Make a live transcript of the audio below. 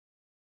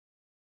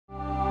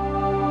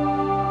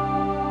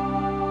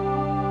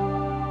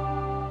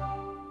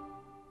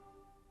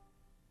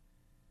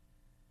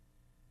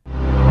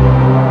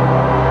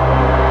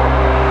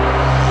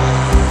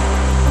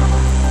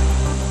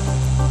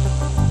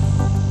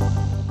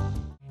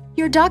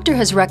Your doctor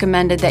has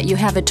recommended that you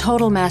have a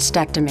total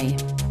mastectomy.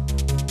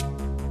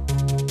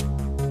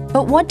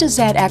 But what does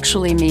that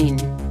actually mean?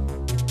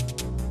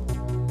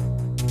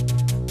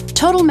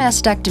 Total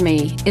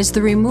mastectomy is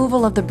the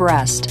removal of the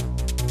breast.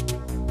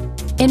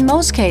 In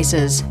most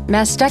cases,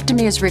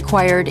 mastectomy is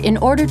required in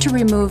order to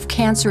remove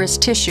cancerous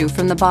tissue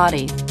from the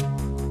body.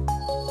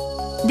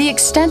 The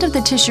extent of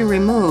the tissue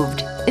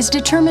removed is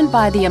determined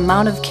by the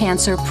amount of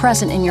cancer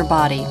present in your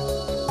body.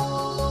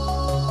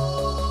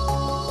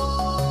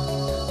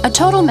 A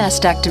total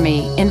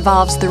mastectomy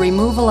involves the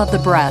removal of the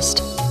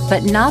breast,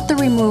 but not the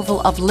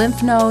removal of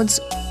lymph nodes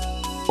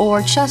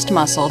or chest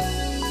muscle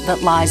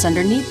that lies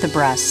underneath the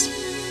breast.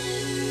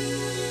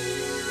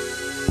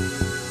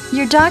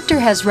 Your doctor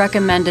has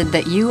recommended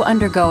that you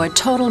undergo a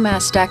total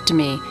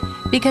mastectomy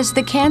because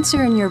the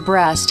cancer in your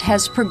breast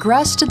has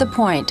progressed to the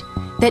point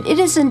that it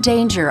is in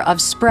danger of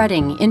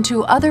spreading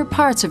into other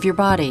parts of your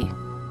body.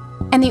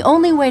 And the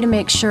only way to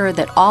make sure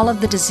that all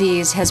of the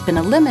disease has been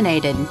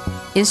eliminated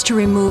is to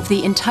remove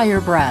the entire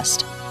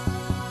breast.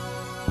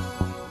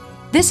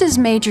 This is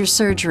major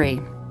surgery,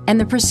 and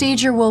the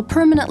procedure will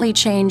permanently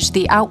change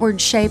the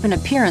outward shape and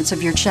appearance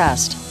of your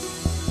chest.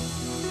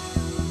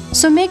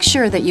 So make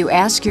sure that you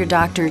ask your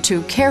doctor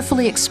to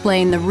carefully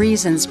explain the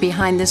reasons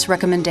behind this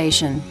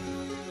recommendation.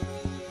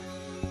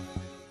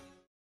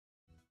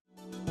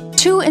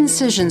 2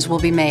 incisions will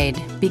be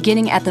made,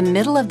 beginning at the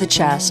middle of the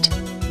chest,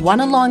 one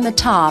along the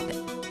top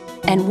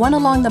and one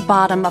along the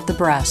bottom of the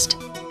breast,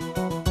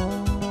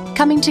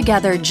 coming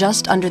together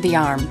just under the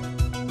arm.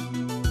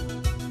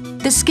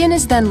 The skin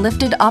is then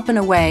lifted up and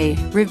away,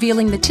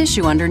 revealing the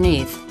tissue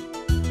underneath.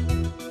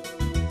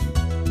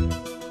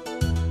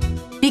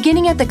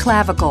 Beginning at the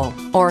clavicle,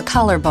 or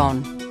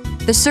collarbone,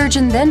 the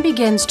surgeon then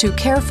begins to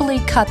carefully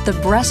cut the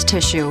breast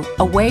tissue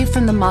away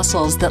from the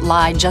muscles that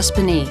lie just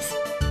beneath.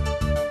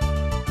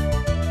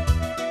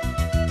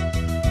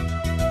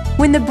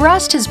 When the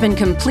breast has been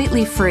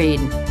completely freed,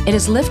 it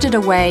is lifted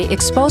away,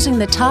 exposing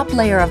the top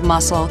layer of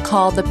muscle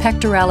called the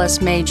pectoralis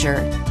major.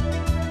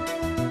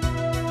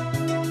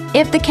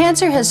 If the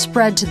cancer has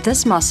spread to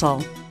this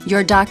muscle,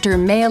 your doctor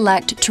may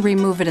elect to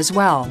remove it as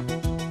well.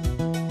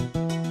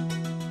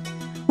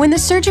 When the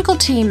surgical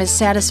team is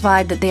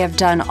satisfied that they have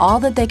done all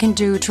that they can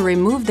do to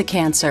remove the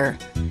cancer,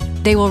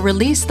 they will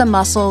release the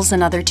muscles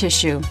and other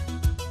tissue.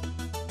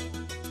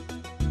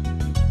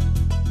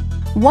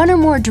 1 or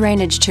more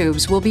drainage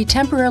tubes will be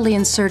temporarily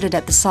inserted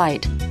at the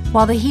site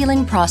while the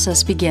healing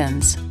process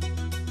begins.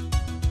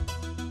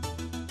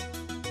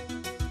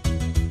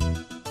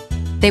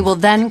 They will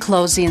then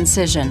close the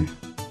incision.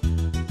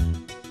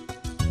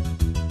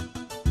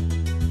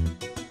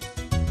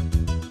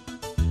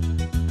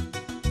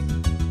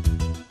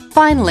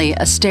 Finally,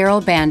 a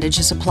sterile bandage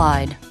is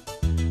applied.